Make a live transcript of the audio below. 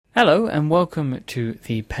Hello and welcome to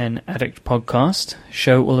the Pen Addict podcast,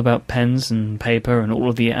 show all about pens and paper and all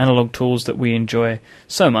of the analog tools that we enjoy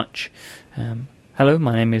so much. Hello,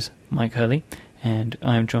 my name is Mike Hurley and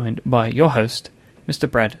I am joined by your host, Mr.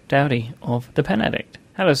 Brad Dowdy of the Pen Addict.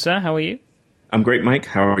 Hello sir, how are you? I'm great, Mike.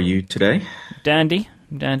 How are you today? Dandy.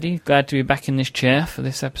 Glad to be back in this chair for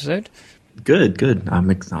this episode. Good.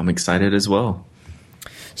 I'm excited as well.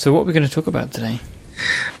 So what are we going to talk about today?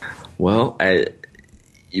 Well,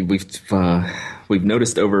 we've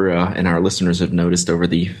noticed over, and our listeners have noticed over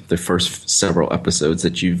the first several episodes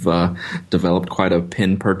that you've developed quite a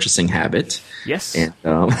pen purchasing habit. Yes. And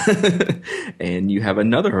and you have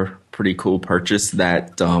another pretty cool purchase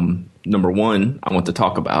that, number one, I want to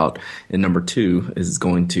talk about, and number two is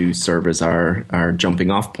going to serve as our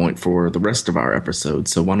jumping off point for the rest of our episode.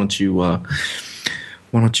 So why don't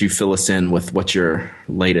you fill us in with what your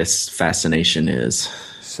latest fascination is?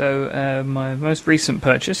 So my most recent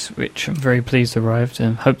purchase, which I'm very pleased arrived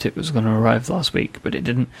and hoped it was going to arrive last week, but it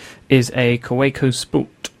didn't, is a Kaweco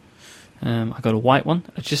Sport. I got a white one.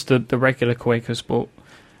 It's just the regular Kaweco Sport.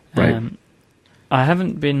 Right. I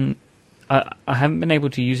haven't been able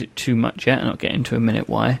to use it too much yet, and I'll get into a minute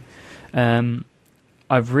why.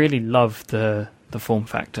 I've really loved the form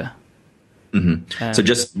factor. Mm-hmm. So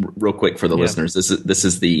just real quick for the listeners, this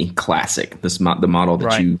is the Classic. The model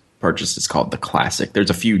that you purchased is called the Classic.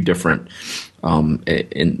 There's a few different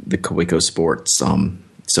in the Kaweco Sports.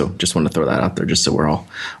 So just want to throw that out there, just so we're all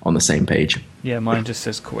on the same page. Yeah, mine just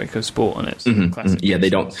says Kaweco Sport on it. Mm-hmm. Yeah,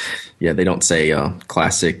 they don't. Yeah, they don't say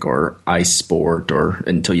Classic or Ice Sport or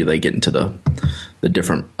until they get into the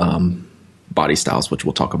different body styles, which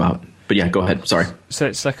we'll talk about. But yeah, go ahead. Sorry. So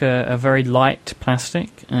it's like a very light plastic,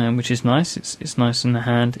 which is nice. It's nice in the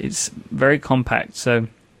hand. It's very compact. So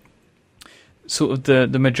sort of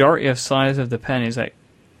the majority of size of the pen is like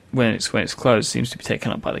when it's closed seems to be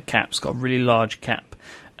taken up by the cap. It's got a really large cap,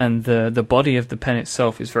 and the body of the pen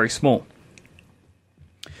itself is very small.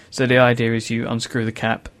 So the idea is you unscrew the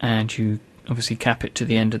cap and you obviously cap it to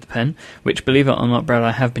the end of the pen, which, believe it or not, Brad,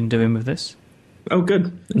 I have been doing with this. Oh,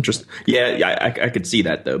 good. Interesting. Yeah, I could see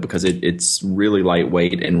that, though, because it's really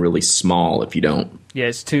lightweight and really small if you don't. Yeah,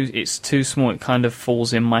 it's too small. It kind of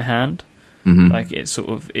falls in my hand. Mm-hmm. Like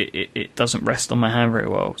it doesn't rest on my hand very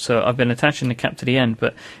well. So I've been attaching the cap to the end,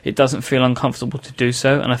 but it doesn't feel uncomfortable to do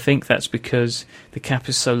so. And I think that's because the cap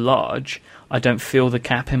is so large, I don't feel the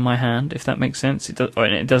cap in my hand, if that makes sense. It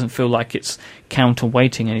doesn't feel like it's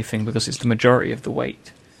counterweighting anything because it's the majority of the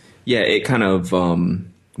weight. Yeah, it kind of...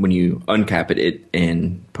 when you uncap it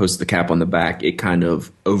and post the cap on the back, it kind of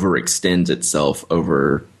overextends itself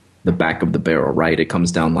over the back of the barrel, right? It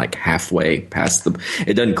comes down like halfway past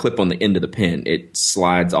it doesn't clip on the end of the pen. It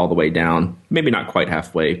slides all the way down, maybe not quite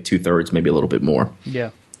halfway, 2/3, maybe a little bit more.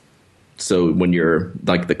 Yeah. So when you're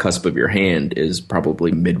like the cusp of your hand is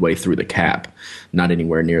probably midway through the cap, not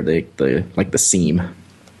anywhere near the seam.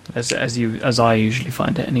 As I usually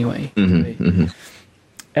find it anyway. Mm-hmm,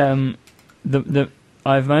 mm-hmm.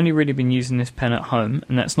 I've only really been using this pen at home,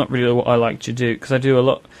 and that's not really what I like to do, because I do a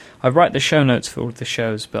lot. I write the show notes for all of the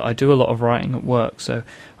shows, but I do a lot of writing at work, so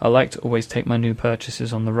I like to always take my new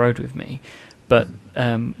purchases on the road with me. But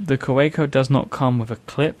the Kaweco does not come with a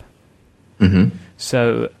clip, mm-hmm.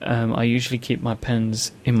 So I usually keep my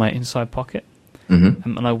pens in my inside pocket,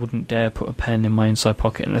 mm-hmm. And I wouldn't dare put a pen in my inside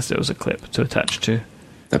pocket unless there was a clip to attach to.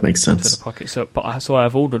 That makes sense. To the pocket. So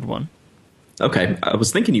I've ordered one. Okay, I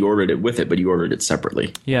was thinking you ordered it with it, but you ordered it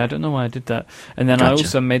separately. Yeah, I don't know why I did that. And then Gotcha. I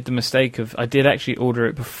also made the mistake of, I did actually order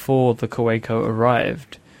it before the Kaweco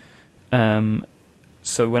arrived.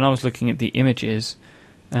 So when I was looking at the images,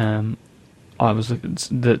 I was looking,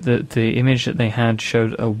 the image that they had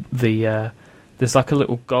showed there's like a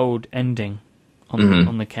little gold ending on mm-hmm.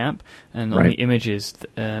 on the cap, and on the images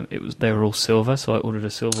they were all silver. So I ordered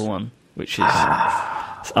a silver one, which is.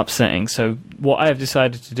 It's upsetting. So what I have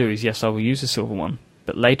decided to do is, yes, I will use a silver one,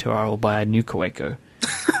 but later I will buy a new Kaweco.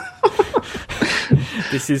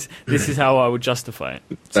 This is how I would justify it.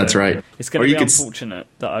 So that's right. It's going to be unfortunate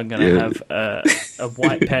that I'm going to have a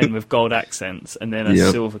white pen with gold accents and then a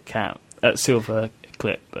silver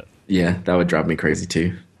clip. But yeah, that would drive me crazy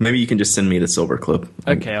too. Maybe you can just send me the silver clip.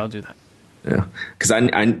 Okay, I'll do that. Yeah, because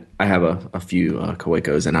I have a few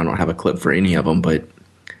Kawecos and I don't have a clip for any of them, but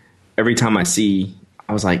every time I see.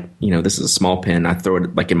 I was like, this is a small pen. I throw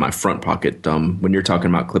it like in my front pocket. When you're talking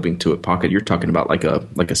about clipping to a pocket, you're talking about like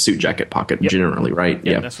a suit jacket pocket generally, right?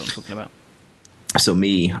 Yeah, that's what I'm talking about. So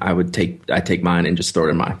I take mine and just throw it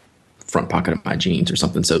in my front pocket of my jeans or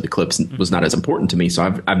something. So the clips was not as important to me. So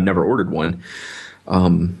I've never ordered one.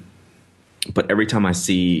 But every time I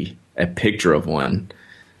see a picture of one,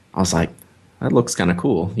 I was like, that looks kind of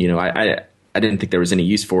cool. You know, I didn't think there was any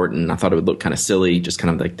use for it, and I thought it would look kind of silly, just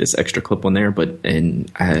kind of like this extra clip on there.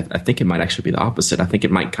 And I think it might actually be the opposite. I think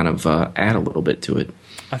it might kind of add a little bit to it.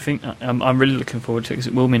 I think I'm really looking forward to it because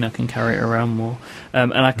it will mean I can carry it around more.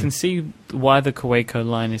 And I can see why the Kaweco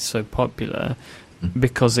line is so popular,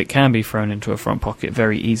 because it can be thrown into a front pocket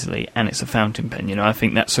very easily, and it's a fountain pen. You know, I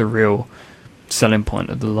think that's a real selling point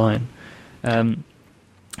of the line.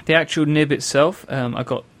 The actual nib itself, I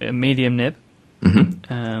got a medium nib.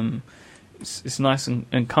 Mm-hmm. It's nice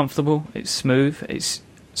and comfortable. It's smooth.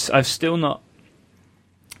 I've still not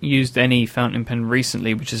used any fountain pen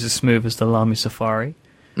recently which is as smooth as the Lamy Safari,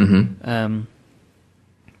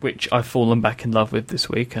 which I've fallen back in love with this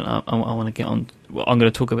week, and I want to get on. Well, I'm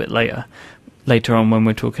going to talk a bit later on when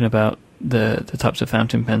we're talking about the types of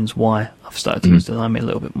fountain pens. Why I've started to use the Lamy a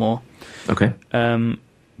little bit more. Okay.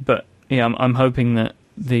 But yeah, I'm hoping that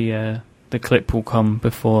the clip will come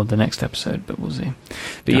before the next episode, but we'll see.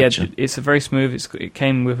 But Gotcha. yeah, it's a very smooth. It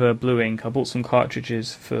came with a blue ink. I bought some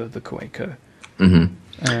cartridges for the Kaweco.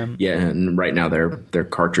 Mm-hmm. Yeah, and right now they're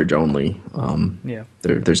cartridge only. Yeah.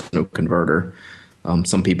 There's no converter.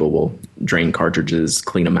 Some people will drain cartridges,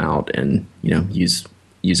 clean them out, and use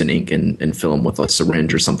an ink and fill them with a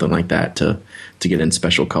syringe or something like that to get in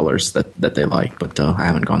special colors that they like. But I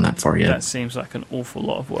haven't gone that far yet. That seems like an awful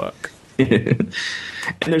lot of work. And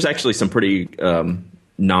there's actually some pretty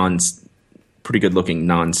pretty good looking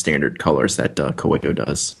non-standard colors that Kaweco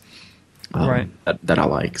does, right? That I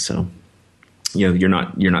like. So you're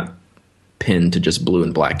not pinned to just blue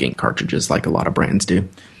and black ink cartridges like a lot of brands do.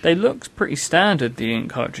 They look pretty standard, the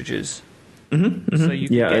ink cartridges. Mm-hmm. So you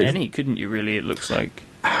could get any, couldn't you? Really, it looks like.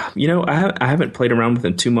 I haven't played around with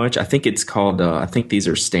them too much. I think it's called. I think these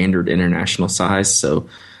are standard international size. So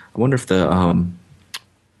I wonder if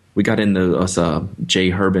we got in those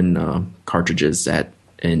J. Herbin cartridges at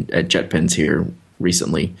JetPens here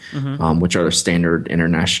recently, which are the standard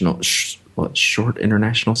international, short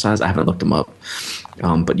international size. I haven't looked them up,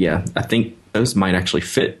 but yeah, I think those might actually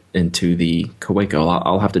fit into the Kaweco.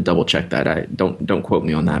 I'll have to double check that. I don't quote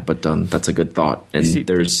me on that, but that's a good thought. And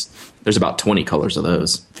there's about 20 colors of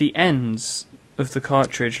those. The ends of the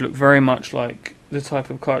cartridge look very much like the type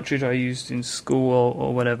of cartridge I used in school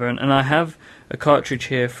or whatever, and I have a cartridge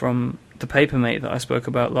here from the Papermate that I spoke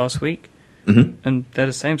about last week, and they're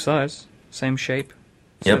the same size, same shape,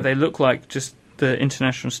 so they look like just the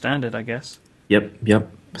international standard, I guess. Yep.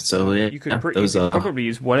 So yeah, you could probably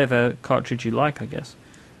use whatever cartridge you like, I guess.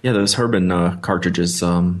 Yeah, those Herbin cartridges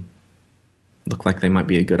look like they might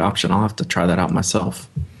be a good option. I'll have to try that out myself.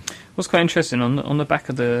 What's quite interesting on the back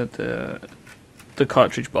of the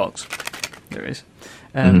cartridge box, there is.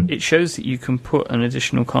 It shows that you can put an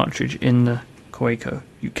additional cartridge in the Kaweco.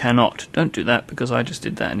 You cannot. Don't do that, because I just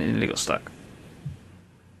did that and it nearly got stuck.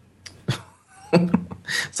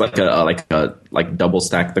 It's like double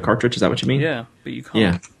stack the cartridge. Is that what you mean? Yeah, but you can't.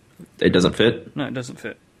 Yeah, it doesn't fit. No, it doesn't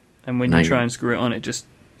fit. And when you try and screw it on, it just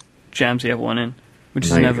jams the other one in, which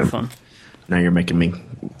is never fun. Now you're going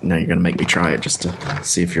to make me try it just to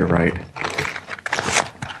see if you're right.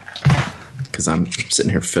 Because I'm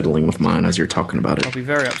sitting here fiddling with mine as you're talking about it. I'll be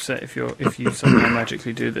very upset if you somehow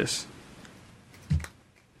magically do this.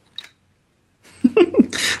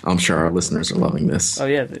 I'm sure our listeners are loving this. Oh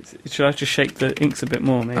yeah, should I just shake the inks a bit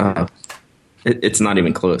more, maybe? It's not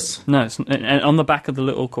even close. No, and on the back of the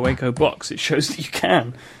little Kaweco box, it shows that you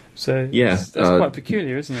can. So yeah, that's quite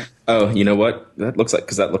peculiar, isn't it? Oh, you know what? That looks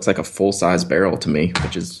like a full size barrel to me,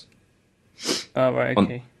 which is. Oh right,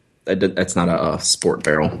 okay. That's not a sport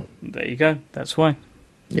barrel. There you go. That's why.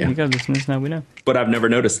 Yeah. There you go, listeners. Now we know. But I've never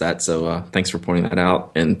noticed that, so thanks for pointing that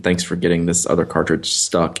out, and thanks for getting this other cartridge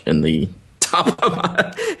stuck in the top of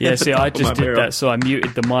my. Yeah, see, I just did that, so I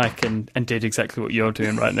muted the mic and did exactly what you're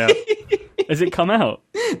doing right now. Has it come out?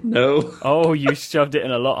 No. Oh, you shoved it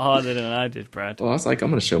in a lot harder than I did, Brad. Well, I was like, I'm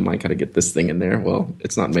going to show Mike how to get this thing in there. Well,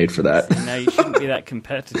 it's not made for that. No, you shouldn't be that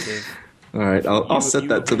competitive. All right, I'll set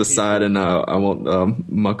that to the side, and I won't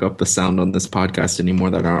muck up the sound on this podcast anymore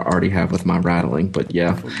that I already have with my rattling. But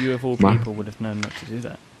yeah, you of all people would have known not to do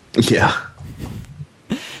that. Yeah.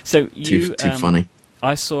 So too funny.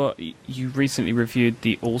 I saw you recently reviewed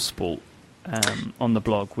the Allsport on the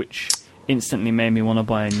blog, which instantly made me want to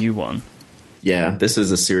buy a new one. Yeah, this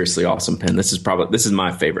is a seriously awesome pen. This is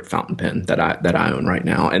my favorite fountain pen that I own right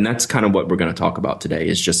now, and that's kind of what we're going to talk about today.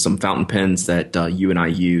 Is just some fountain pens that you and I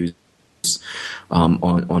use on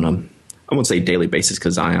a, I won't say daily basis,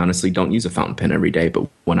 because I honestly don't use a fountain pen every day, but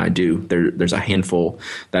when I do, there's a handful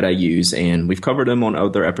that I use, and we've covered them on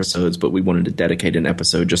other episodes, but we wanted to dedicate an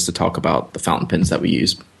episode just to talk about the fountain pens that we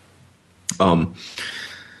use. In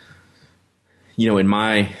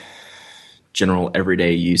my general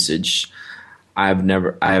everyday usage, I have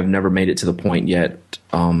never made it to the point yet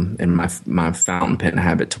in my fountain pen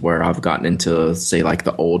habit to where I've gotten into, say, like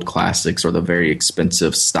the old classics or the very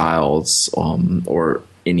expensive styles, or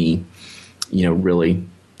any, really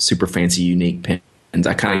super fancy unique pens.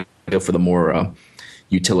 I kind of go for the more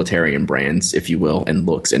utilitarian brands, if you will, and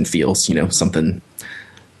looks and feels.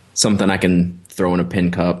 Something I can throw in a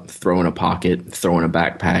pen cup, throw in a pocket, throw in a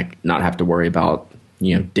backpack, not have to worry about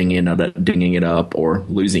dinging it up or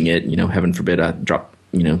losing it. Heaven forbid I drop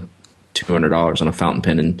 $200 on a fountain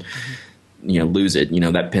pen and lose it.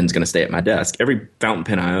 That pen's going to stay at my desk. Every fountain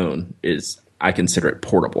pen I own I consider it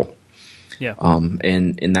portable. Yeah.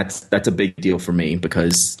 And that's a big deal for me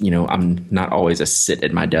because I'm not always a sit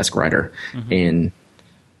at my desk writer. And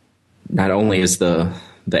not only is the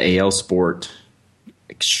AL Sport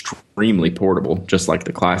extremely portable, just like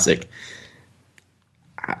the Classic,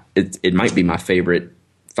 it might be my favorite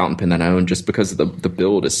fountain pen that I own just because the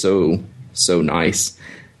build is so nice.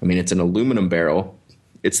 I mean, it's an aluminum barrel.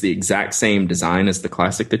 It's the exact same design as the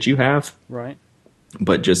Classic that you have. Right.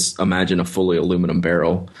 But just imagine a fully aluminum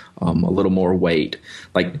barrel, a little more weight.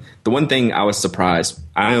 Like, the one thing I was surprised,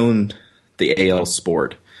 I owned the AL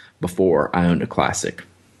Sport before I owned a Classic.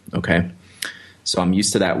 Okay. So I'm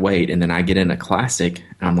used to that weight. And then I get in a Classic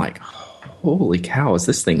and I'm like, holy cow, is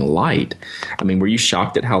this thing light? I mean, were you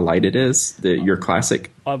shocked at how light it is, your Classic?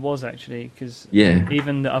 I was, actually, because yeah,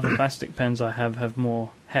 even the other plastic pens I have more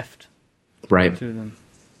heft right to them.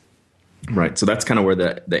 Right. So that's kind of where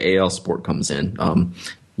the AL Sport comes in.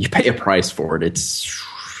 You pay a price for it. It's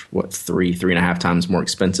three and a half times more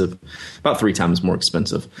expensive, about 3 times more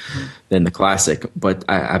expensive than the Classic. But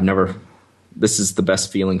I've never. This is the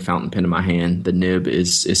best feeling fountain pen in my hand. The nib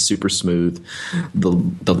is super smooth. The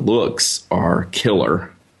looks are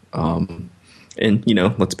killer. And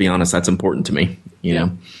let's be honest, that's important to me.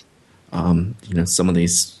 Some of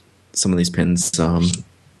these pens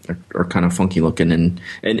are kind of funky looking, and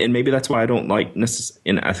maybe that's why I don't like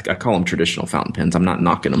and I call them traditional fountain pens. I'm not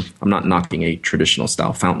knocking them. I'm not knocking a traditional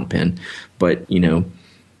style fountain pen, but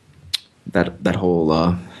that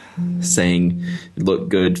whole saying, look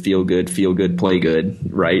good, feel good, play good,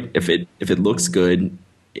 right? If it looks good,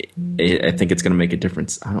 I think it's going to make a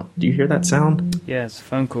difference. Do you hear that sound? Yeah, it's a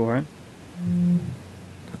phone call, right?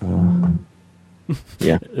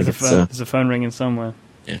 Yeah, there's a phone ringing somewhere.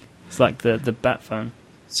 Yeah, it's like the bat phone.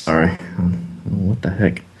 Sorry, what the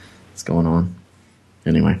heck is going on?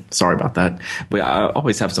 Anyway, sorry about that. But I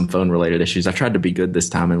always have some phone-related issues. I tried to be good this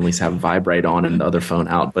time and at least have vibrate on and the other phone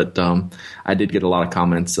out. But I did get a lot of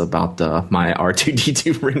comments about my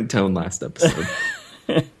R2-D2 ringtone last episode.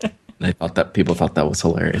 People thought that was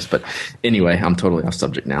hilarious. But anyway, I'm totally off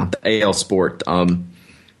subject now. The AL Sport.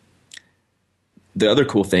 The other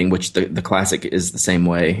cool thing, which the Classic is the same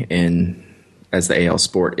way as the AL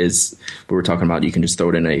Sport, is we were talking about you can just throw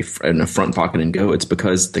it in a front pocket and go. It's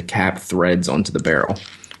because the cap threads onto the barrel,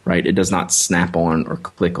 right? It does not snap on or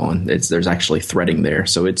click on. There's actually threading there,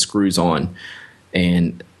 so it screws on.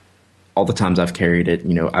 And all the times I've carried it,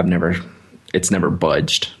 it's never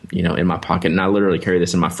budged, in my pocket. And I literally carry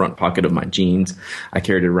this in my front pocket of my jeans. I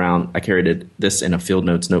carried this in a Field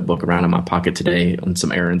Notes notebook around in my pocket today on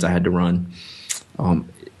some errands I had to run.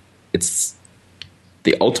 It's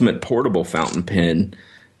the ultimate portable fountain pen.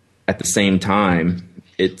 At the same time,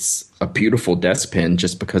 it's a beautiful desk pen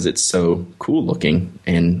just because it's so cool looking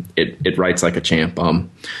and it writes like a champ. I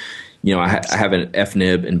have an F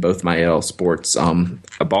nib in both my AL Sports.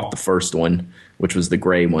 I bought the first one, which was the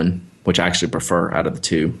gray one, which I actually prefer out of the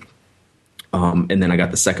two. And then I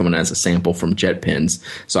got the second one as a sample from Jet Pens,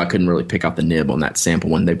 so I couldn't really pick out the nib on that sample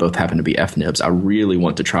one. They both happen to be F nibs. I really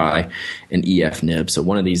want to try an EF nib, so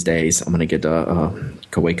one of these days I'm going to get a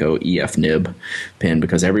Kaweco EF nib pen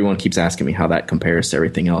because everyone keeps asking me how that compares to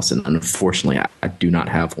everything else, and unfortunately I do not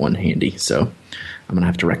have one handy, so I'm going to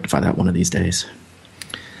have to rectify that one of these days.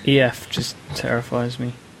 EF just terrifies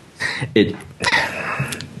me. It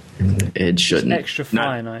shouldn't. It's extra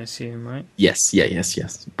fine, I assume, right? Yes.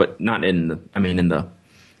 But not in the in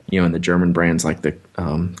the German brands like the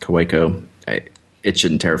Kaweco, it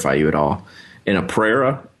shouldn't terrify you at all. In a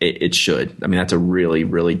Prera, it should. I mean, that's a really,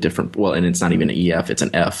 really different. Well, and it's not even an EF; it's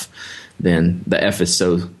an F. Then the F is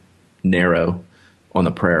so narrow on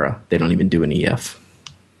the Prera, they don't even do an EF.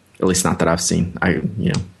 At least not that I've seen.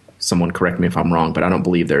 Someone correct me if I'm wrong, but I don't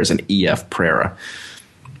believe there is an EF Prera.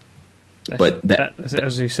 But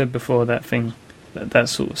as you said before, that thing, that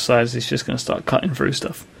sort of size is just going to start cutting through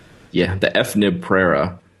stuff. Yeah, the F-nib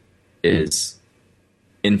Prera is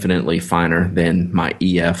infinitely finer than my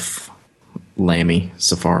EF Lamy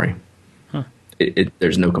Safari. Huh.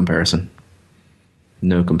 There's no comparison.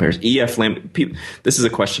 No comparison. This is a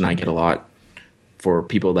question I get a lot for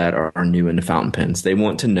people that are new into fountain pens. They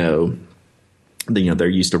want to know, they're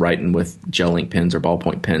used to writing with gel ink pens or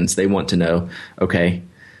ballpoint pens. They want to know, okay,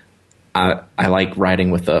 I like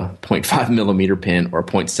writing with a 0.5 millimeter pen or a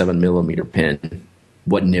 0.7 millimeter pen.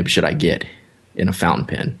 What nib should I get in a fountain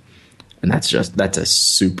pen? And that's a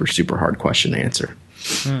super, super hard question to answer.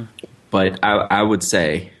 But I would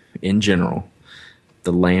say, in general,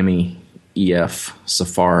 the Lamy EF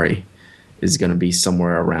Safari is going to be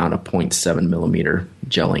somewhere around a 0.7 millimeter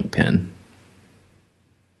gel ink pen,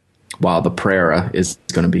 while the Prera is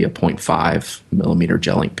going to be a 0.5 millimeter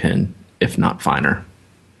gel ink pen, if not finer.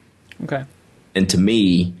 Okay. And to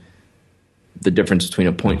me, the difference between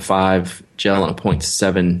a 0.5 gel and a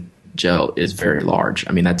 0.7 gel is very large.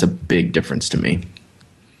 I mean, that's a big difference to me.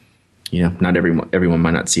 Not everyone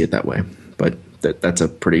might not see it that way, but that's a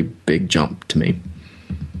pretty big jump to me.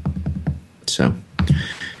 So,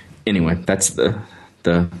 anyway, that's the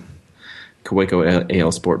Kaweco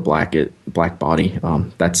AL Sport black body.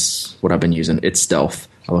 That's what I've been using. It's stealth.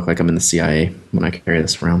 I look like I'm in the CIA when I carry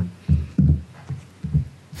this around.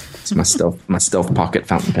 It's my stealth pocket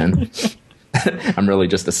fountain pen. I'm really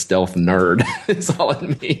just a stealth nerd. Is all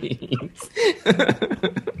it means.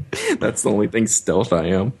 That's the only thing stealth I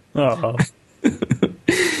am. Oh.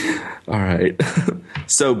 All right.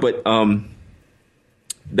 So, but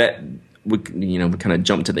that we kind of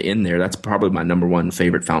jumped to the end there. That's probably my number one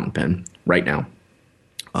favorite fountain pen right now,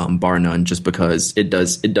 bar none. Just because it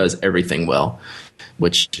does everything well,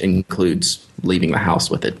 which includes leaving the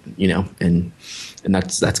house with it. And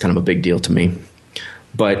that's kind of a big deal to me.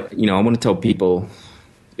 But I want to tell people,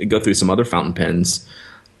 go through some other fountain pens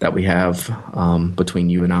that we have between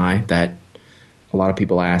you and I, that a lot of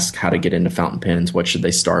people ask how to get into fountain pens. What should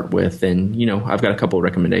they start with? And I've got a couple of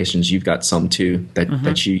recommendations. You've got some too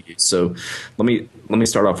that you use. So let me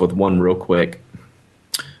start off with one real quick,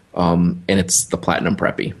 and it's the Platinum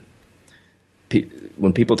Preppy.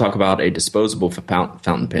 When people talk about a disposable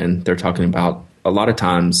fountain pen, they're talking about, a lot of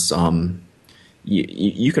times.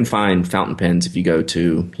 You can find fountain pens if you go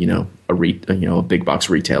to a big box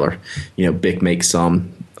retailer. Bic makes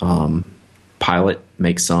some, Pilot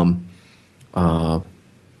makes some,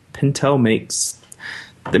 Pentel makes.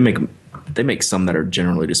 They make some that are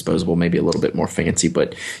generally disposable, maybe a little bit more fancy,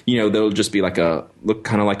 but they'll just be look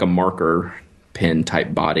kind of like a marker pen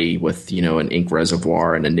type body with an ink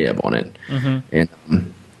reservoir and a nib on it. And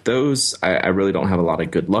those I really don't have a lot of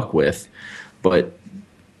good luck with, but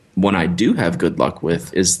one I do have good luck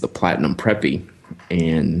with is the Platinum Preppy.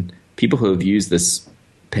 And people who have used this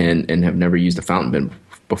pen and have never used a fountain pen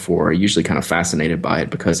before are usually kind of fascinated by it,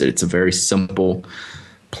 because it's a very simple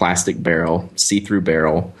plastic barrel, see-through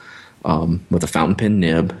barrel, with a fountain pen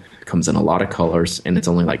nib. It comes in a lot of colors, and it's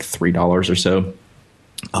only like $3 or so.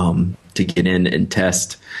 To get in and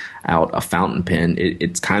test out a fountain pen,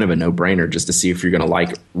 it's kind of a no-brainer just to see if you're going to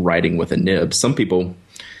like writing with a nib. Some people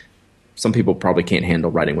probably can't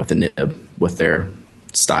handle writing with a nib with their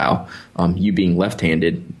style. You being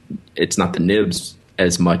left-handed, it's not the nibs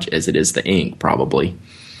as much as it is the ink, probably.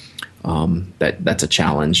 That's a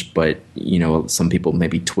challenge, but some people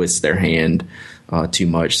maybe twist their hand too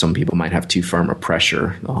much. Some people might have too firm a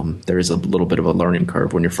pressure. There is a little bit of a learning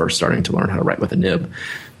curve when you're first starting to learn how to write with a nib,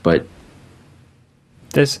 but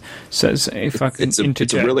if I can interject,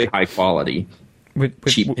 it's a really high quality,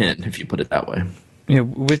 cheap pen, if you put it that way.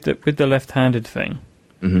 With the left-handed thing.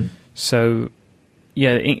 Mm-hmm. So,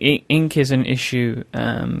 yeah, ink is an issue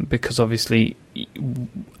because obviously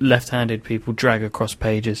left-handed people drag across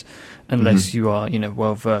pages unless you are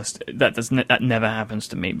well versed. That never happens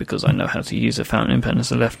to me because I know how to use a fountain pen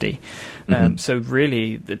as a lefty. So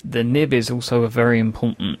really, the nib is also a very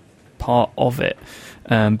important part of it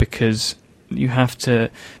because you have to,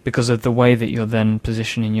 because of the way that you're then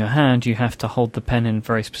positioning your hand, you have to hold the pen in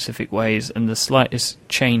very specific ways, and the slightest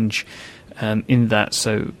change in that.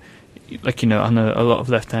 So, I know a lot of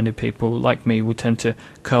left-handed people, like me, will tend to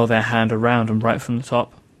curl their hand around and write from the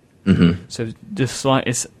top. So the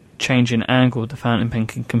slightest change in angle of the fountain pen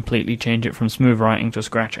can completely change it from smooth writing to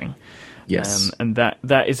scratching. Yes, and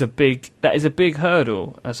that is a big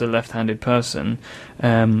hurdle as a left-handed person,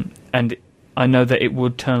 and I know that it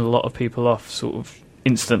would turn a lot of people off sort of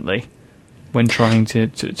instantly when trying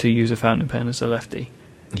to use a fountain pen as a lefty.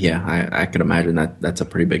 Yeah, I could imagine that's a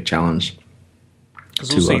pretty big challenge.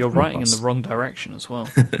 Because also you're writing in the wrong direction as well.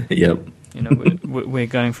 Yep. We're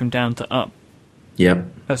going from down to up. Yep.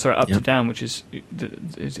 Up to down, which is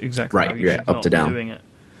exactly right. How you should up to down. Doing it.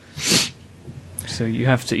 So you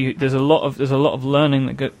have to. There's a lot of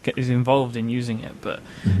learning that is involved in using it, but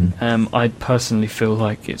I personally feel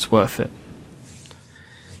like it's worth it.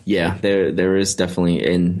 Yeah, there is definitely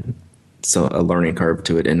a learning curve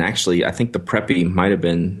to it. And actually, I think the Preppy might have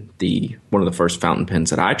been the one of the first fountain pens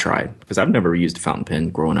that I tried, because I've never used a fountain pen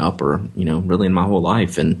growing up, or really in my whole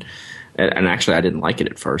life. And actually, I didn't like it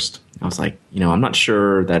at first. I was like, I'm not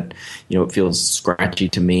sure that it feels scratchy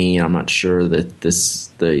to me, and I'm not sure that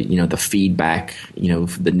the feedback,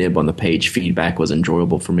 the nib on the page feedback was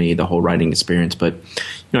enjoyable for me, the whole writing experience. But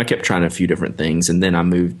I kept trying a few different things, and then I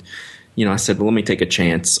moved. I said, well, let me take a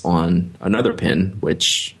chance on another pen,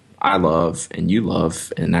 which I love and you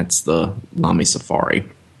love, and that's the Lamy Safari.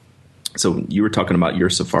 So you were talking about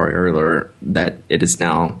your Safari earlier, that it is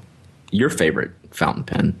now your favorite fountain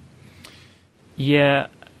pen. Yeah,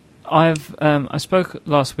 I spoke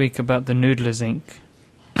last week about the Noodler's ink,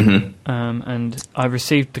 and I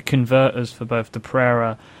received the converters for both the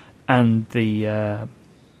Prera and the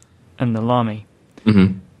Lamy,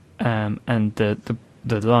 and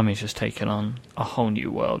the Lamy's just taken on a whole new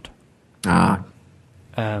world. Now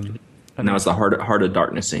it's the Heart of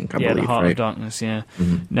Darkness ink, I believe. Yeah, the Heart of Darkness. Yeah.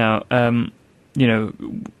 Now,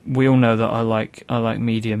 we all know that I like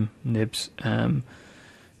medium nibs, and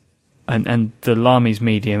the Lamy's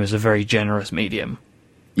medium is a very generous medium.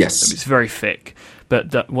 Yes, it's very thick.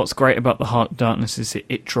 But what's great about the Heart of Darkness is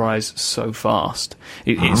it dries so fast.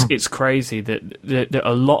 It's crazy that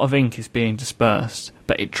a lot of ink is being dispersed,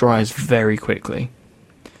 but it dries very quickly.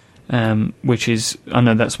 Which is, I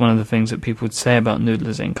know that's one of the things that people would say about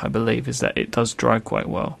Noodler's ink, I believe, is that it does dry quite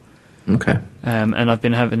well. Okay. And I've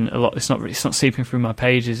been having a lot. It's not seeping through my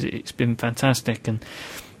pages. It's been fantastic. And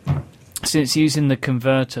since using the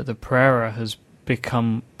converter, the Prera has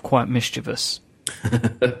become quite mischievous.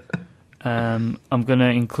 I'm going to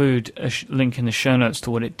include a link in the show notes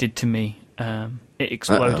to what it did to me. It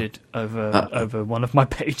exploded over one of my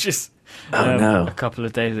pages. No! A couple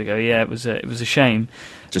of days ago. Yeah, it was a shame.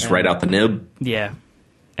 Just right out the nib. Yeah,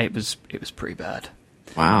 it was pretty bad.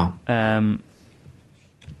 Wow.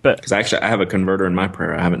 But because actually I have a converter in my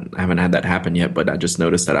Prera. I haven't had that happen yet, but I just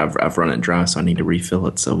noticed that I've run it dry, so I need to refill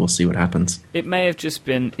it. So we'll see what happens. It may have just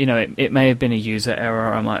been, it may have been a user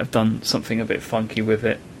error. I might have done something a bit funky with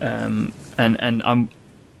it, and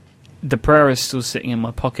the Prera is still sitting in my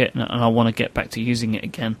pocket, and I want to get back to using it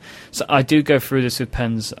again. So I do go through this with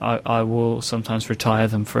pens. I will sometimes retire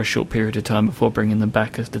them for a short period of time before bringing them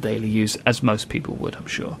back as the daily use, as most people would, I'm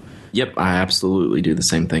sure. Yep, I absolutely do the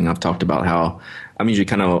same thing. I've talked about how I'm usually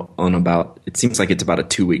kind of on about, it seems like it's about a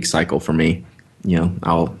 2-week cycle for me.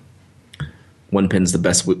 One pen's the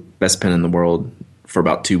best pen in the world for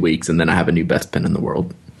about 2 weeks, and then I have a new best pen in the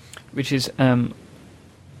world. Which is...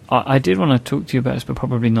 I did want to talk to you about this, but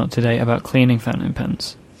probably not today, about cleaning fountain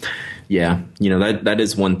pens. Yeah, that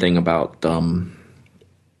is one thing about,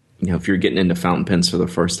 if you're getting into fountain pens for the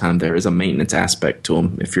first time, there is a maintenance aspect to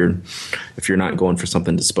them. If you're not going for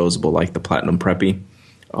something disposable like the Platinum Preppy,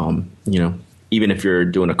 even if you're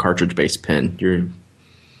doing a cartridge-based pen, you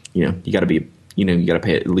got to be, you got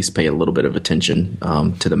to at least pay a little bit of attention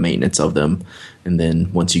to the maintenance of them. And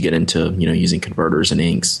then once you get into, using converters and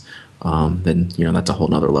inks, then that's a whole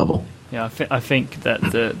nother level. Yeah, I think that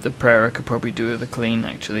the Prera could probably do with a clean,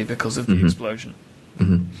 actually, because of the explosion.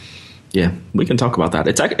 Mm-hmm. Yeah, we can talk about that.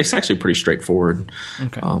 It's actually pretty straightforward.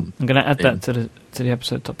 Okay, I'm going to add that to the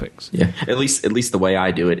episode topics. Yeah, at least the way I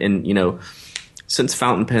do it. And since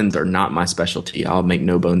fountain pens are not my specialty, I'll make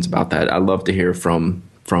no bones about that. I love to hear from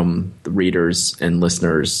the readers and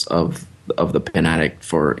listeners of the Pen Addict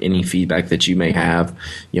for any feedback that you may have,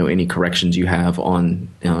 any corrections you have on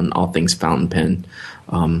all things fountain pen,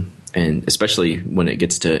 and especially when it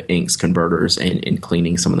gets to inks, converters, and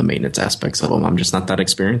cleaning some of the maintenance aspects of them. I'm just not that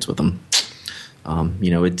experienced with them.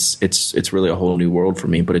 It's really a whole new world for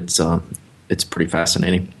me, but it's pretty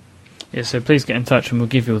fascinating. Yeah, so please get in touch and we'll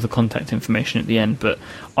give you all the contact information at the end, but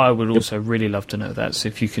I would also really love to know that, so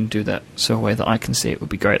if you can do that so a way that I can see it would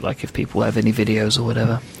be great, like if people have any videos or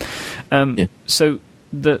whatever. So,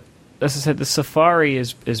 as I said, the Safari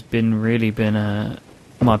has been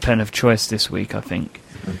my pen of choice this week, I think.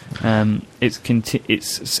 It's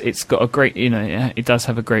got a great, it does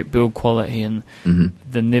have a great build quality, and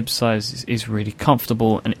the nib size is really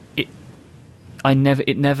comfortable, and it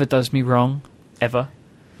never does me wrong, ever.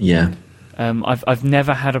 Yeah. I've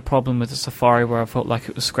never had a problem with the Safari where I felt like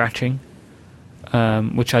it was scratching,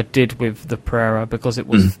 which I did with the Prera because it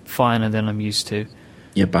was finer than I'm used to.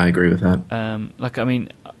 Yep, I agree with that.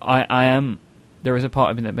 I am. There is a part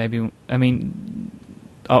of me that maybe.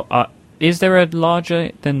 Is there a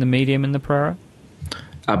larger than the medium in the Prera?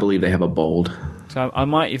 I believe they have a bold. So I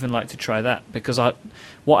might even like to try that, because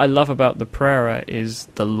what I love about the Prera is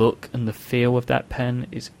the look and the feel of that pen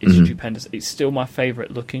is stupendous. It's still my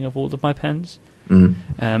favourite looking of all of my pens.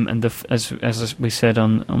 And as we said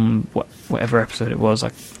on whatever episode it was,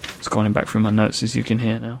 I was going back through my notes as you can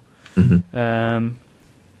hear now.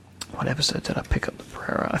 What episode did I pick up the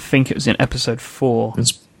Pereira? I think it was in episode 4.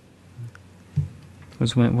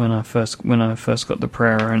 Was when I first got the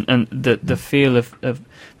Pereira, and the feel of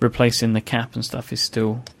replacing the cap and stuff is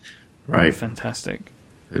still fantastic.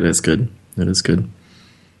 It is good. It is good.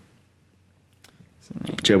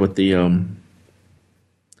 Joe, with the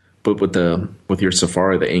but with your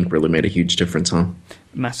Safari, the ink really made a huge difference, huh?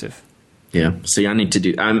 Massive. Yeah. See, I need to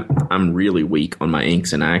do. I'm really weak on my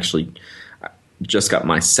inks, and I actually just got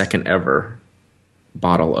my second ever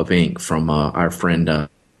bottle of ink from our friend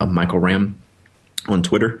Michael Ram on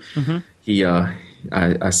Twitter. He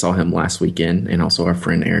I saw him last weekend, and also our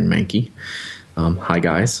friend Aaron Mankey. Hi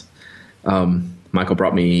guys. Michael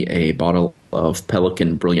brought me a bottle of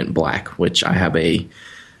Pelican Brilliant Black, which I have a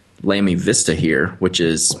Lamy Vista here, which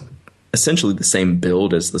is essentially the same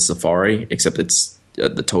build as the Safari, except it's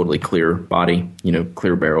the totally clear body,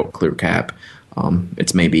 clear barrel, clear cap.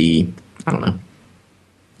 It's maybe, I don't know,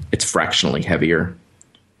 it's fractionally heavier,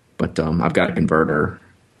 but I've got a converter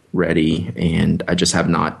ready, and I just have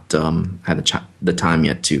not had the time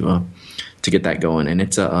yet to get that going. And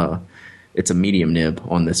it's a medium nib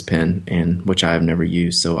on this pen, and which I have never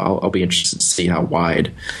used, so I'll be interested to see how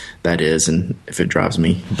wide that is and if it drives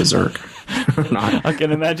me berserk or not. I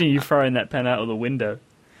can imagine you throwing that pen out of the window.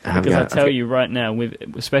 Because I tell you right now,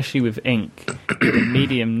 especially with ink, the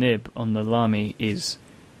medium nib on the Lamy is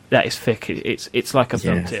thick. It's like a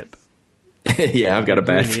film tip. Yeah, I've got a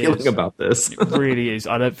bad feeling about this. It really is.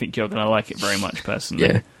 I don't think you're going to like it very much, personally.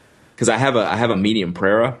 Yeah, because I have a medium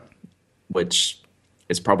Pereira, which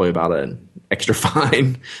is probably about an extra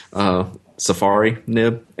fine Safari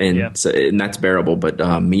nib, and that's bearable.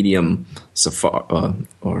 But medium Safari,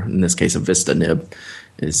 or in this case, a Vista nib,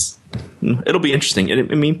 it'll be interesting.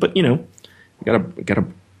 But you gotta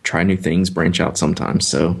try new things, branch out sometimes.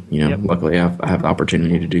 So luckily I have the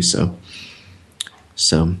opportunity to do so.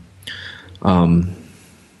 So,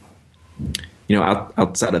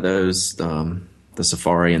 outside of those, the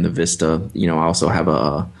Safari and the Vista, I also have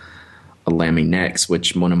a Lamy Nex,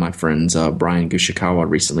 which one of my friends, Brian Gushikawa,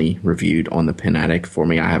 recently reviewed on the Pen Addict for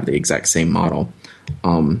me. I have the exact same model,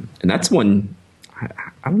 and that's one. I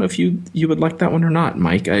don't know if you would like that one or not,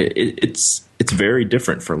 Mike. It's very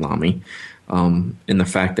different for Lamy, in the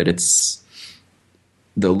fact that it's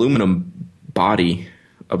the aluminum body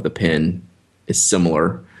of the pen is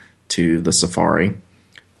similar to the Safari,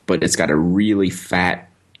 but it's got a really fat,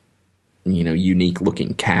 unique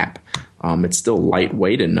looking cap. It's still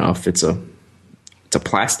lightweight enough. It's a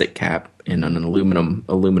plastic cap and an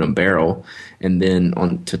aluminum barrel, and then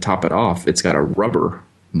to top it off, it's got a rubber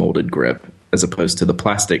molded grip as opposed to the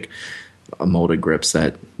plastic molded grips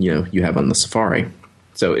that you have on the Safari.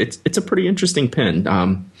 So it's a pretty interesting pen.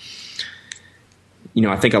 I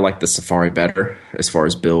think I like the Safari better as far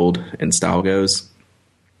as build and style goes.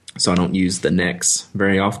 So I don't use the Nex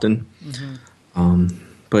very often.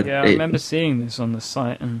 But I remember seeing this on the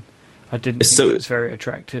site, and I didn't think it was very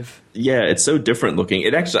attractive. Yeah, it's so different looking.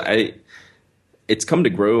 It actually, it's come to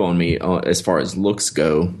grow on me as far as looks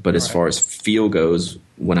go, but as far as feel goes,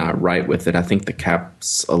 when I write with it, I think the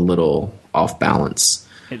cap's a little off balance.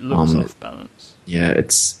 It looks off balance. Yeah,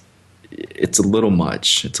 it's a little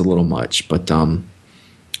much. It's a little much, but I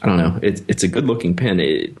don't know. It's a good looking pen.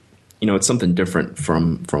 It's something different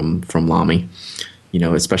from Lamy.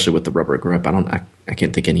 Especially with the rubber grip. I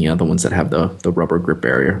can't think any other ones that have the rubber grip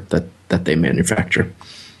area that they manufacture.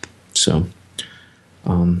 So,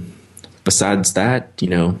 besides that,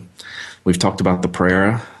 we've talked about the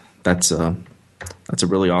Pereira. That's a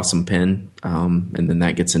really awesome pen. And then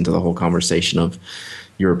that gets into the whole conversation of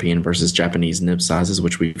European versus Japanese nib sizes,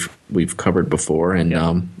 which we've covered before. And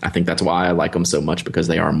I think that's why I like them so much, because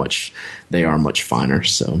they are much finer.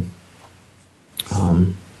 So,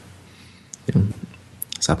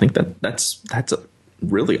 So I think that's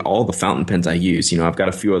really all the fountain pens I use. I've got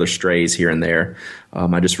a few other strays here and there.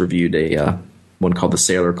 I just reviewed a one called the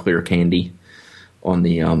Sailor Clear Candy on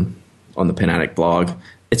the Pen Addict blog.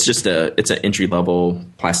 It's just it's an entry level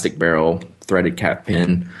plastic barrel threaded cap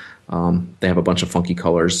pen. They have a bunch of funky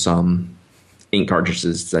colors, ink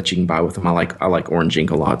cartridges that you can buy with them. I like orange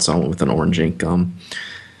ink a lot, so I went with an orange ink.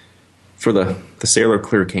 For the Sailor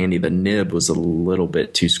Clear Candy, the nib was a little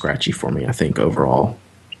bit too scratchy for me, I think, overall.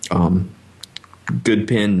 Good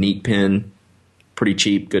pen, neat pen, pretty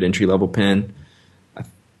cheap, good entry-level pen.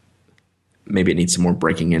 Maybe it needs some more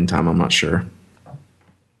breaking in time, I'm not sure.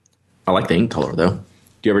 I like the ink color, though.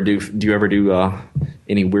 Do you ever do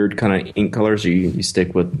any weird kind of ink colors, or you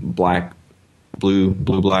stick with black, blue,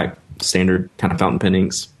 black? standard kind of fountain pen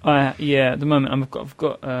inks? Yeah, at the moment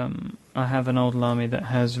I have an old Lamy that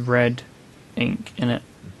has red ink in it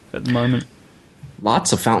at the moment.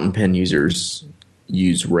 Lots of fountain pen users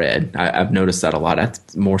use red. I've noticed that a lot.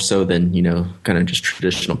 That's more so than, kind of just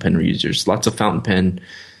traditional pen users. Lots of fountain pen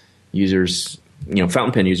users,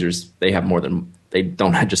 fountain pen users, they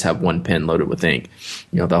don't just have one pen loaded with ink.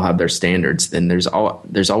 They'll have their standards. Then there's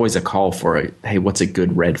always a call for hey, what's a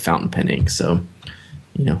good red fountain pen ink? So,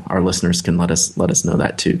 our listeners can let us know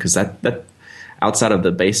that too, because that outside of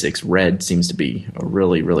the basics, red seems to be a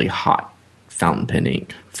really, really hot fountain pen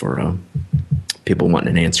ink for people wanting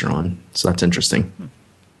an answer on. So that's interesting.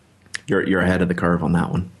 You're ahead of the curve on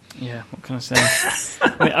that one. Yeah, what can I say?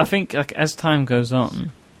 I think as time goes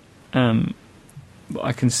on,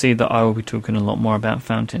 I can see that I will be talking a lot more about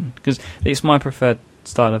fountain, because it's my preferred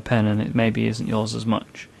style of pen, and it maybe isn't yours as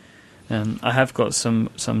much. I have got some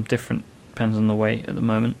different pens on the way at the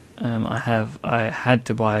moment. I had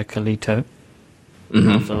to buy a Colito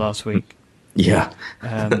after last week. Yeah.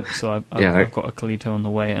 So I've got a Colito on the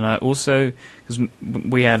way, and I also, because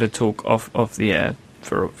we had a talk off the air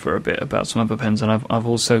for a bit about some other pens, and I've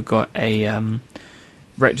also got a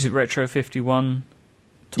Retro 51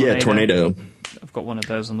 Tornado. Yeah, Tornado. I've got one of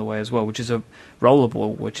those on the way as well, which is a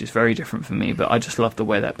rollerball, which is very different for me, but I just love the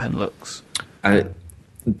way that pen looks. I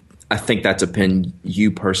think that's a pen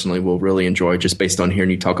you personally will really enjoy, just based on hearing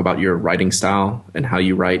you talk about your writing style and how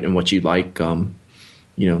you write and what you like,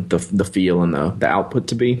 the feel and the output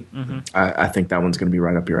to be. Mm-hmm. I think that one's going to be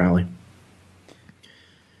right up your alley.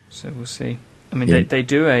 So we'll see. I mean, they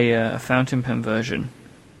do a fountain pen version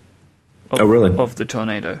of the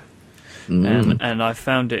Tornado. And I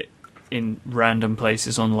found it in random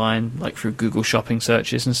places online, like through Google shopping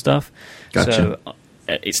searches and stuff. Gotcha. So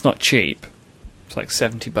it's not cheap. It's like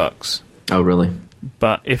 $70. Oh, really?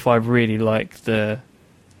 But if I really like the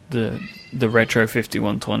Retro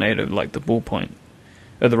 51 Tornado, like the ballpoint,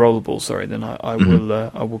 the rollerball, sorry, then I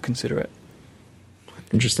will consider it.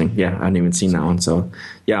 Interesting. Yeah, I hadn't even seen that one. So,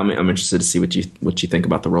 yeah, I'm interested to see what you think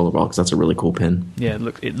about the rollerball, because that's a really cool pen. Yeah,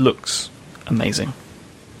 it looks amazing.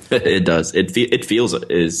 It does. It feels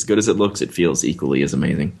as good as it looks. It feels equally as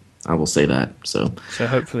amazing. I will say that. So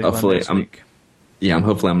hopefully next week. Yeah,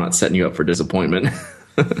 hopefully I'm not setting you up for disappointment.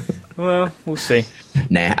 Well, we'll see.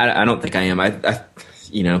 Nah, I don't think I am. I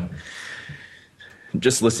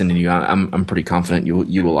just listening to you, I'm pretty confident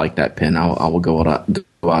you will like that pen. I will go out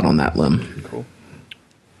on that limb. Cool.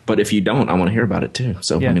 But if you don't, I want to hear about it too.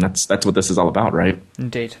 So yeah. I mean, that's what this is all about, right?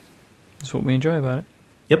 Indeed, that's what we enjoy about it.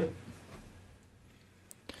 Yep.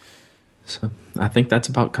 So I think that's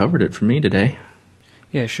about covered it for me today.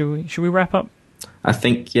 Yeah, should we wrap up? I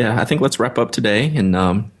think let's wrap up today,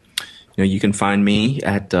 and you can find me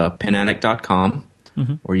at penaddict.com,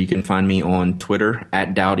 or you can find me on Twitter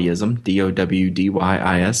at Dowdyism,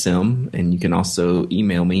 DOWDYISM, and you can also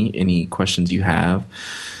email me any questions you have.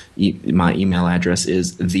 My email address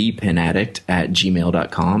is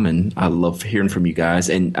thepenaddict@gmail.com, and I love hearing from you guys.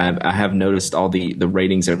 And I have noticed all the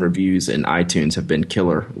ratings and reviews in iTunes have been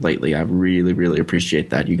killer lately. I really, really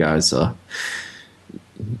appreciate that, you guys.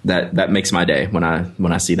 That makes my day when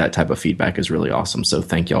I see that type of feedback. Is really awesome. So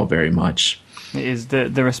thank y'all very much. It is.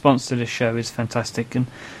 The response to this show is fantastic, and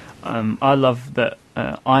I love that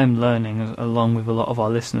I'm learning along with a lot of our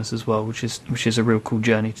listeners as well, which is a real cool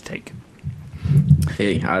journey to take.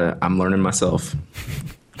 Hey, I'm learning myself.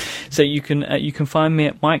 So you can find me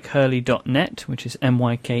at mikehurley.net, which is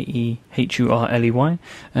MykeHurley,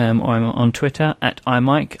 or I'm on Twitter at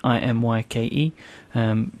imike, IMYKE.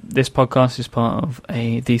 This podcast is part of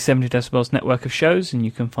the 70 Decibels network of shows, and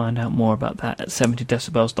you can find out more about that at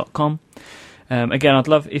 70decibels.com. Again, I'd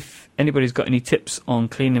love if anybody's got any tips on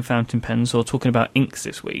cleaning fountain pens or talking about inks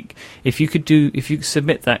this week. If you could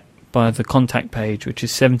submit that by the contact page, which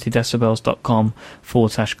is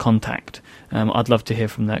 70decibels.com/contact. I'd love to hear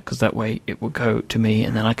from that, because that way it will go to me,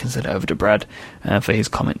 and then I can send it over to Brad for his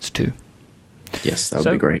comments too. Yes, that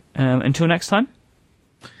would be great. Until next time.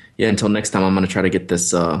 Yeah, until next time, I'm going to try to get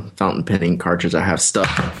this fountain pen ink cartridge I have stuck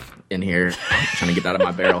in here, trying to get out of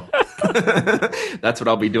my barrel. That's what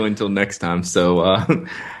I'll be doing till next time. So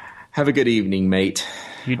have a good evening, mate.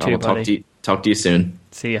 You too, buddy. Talk to you soon.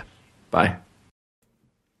 See ya. Bye.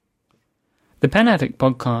 The Pen Addict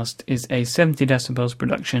podcast is a 70 Decibels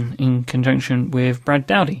production in conjunction with Brad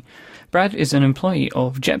Dowdy. Brad is an employee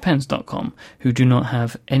of JetPens.com, who do not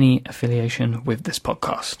have any affiliation with this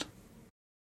podcast.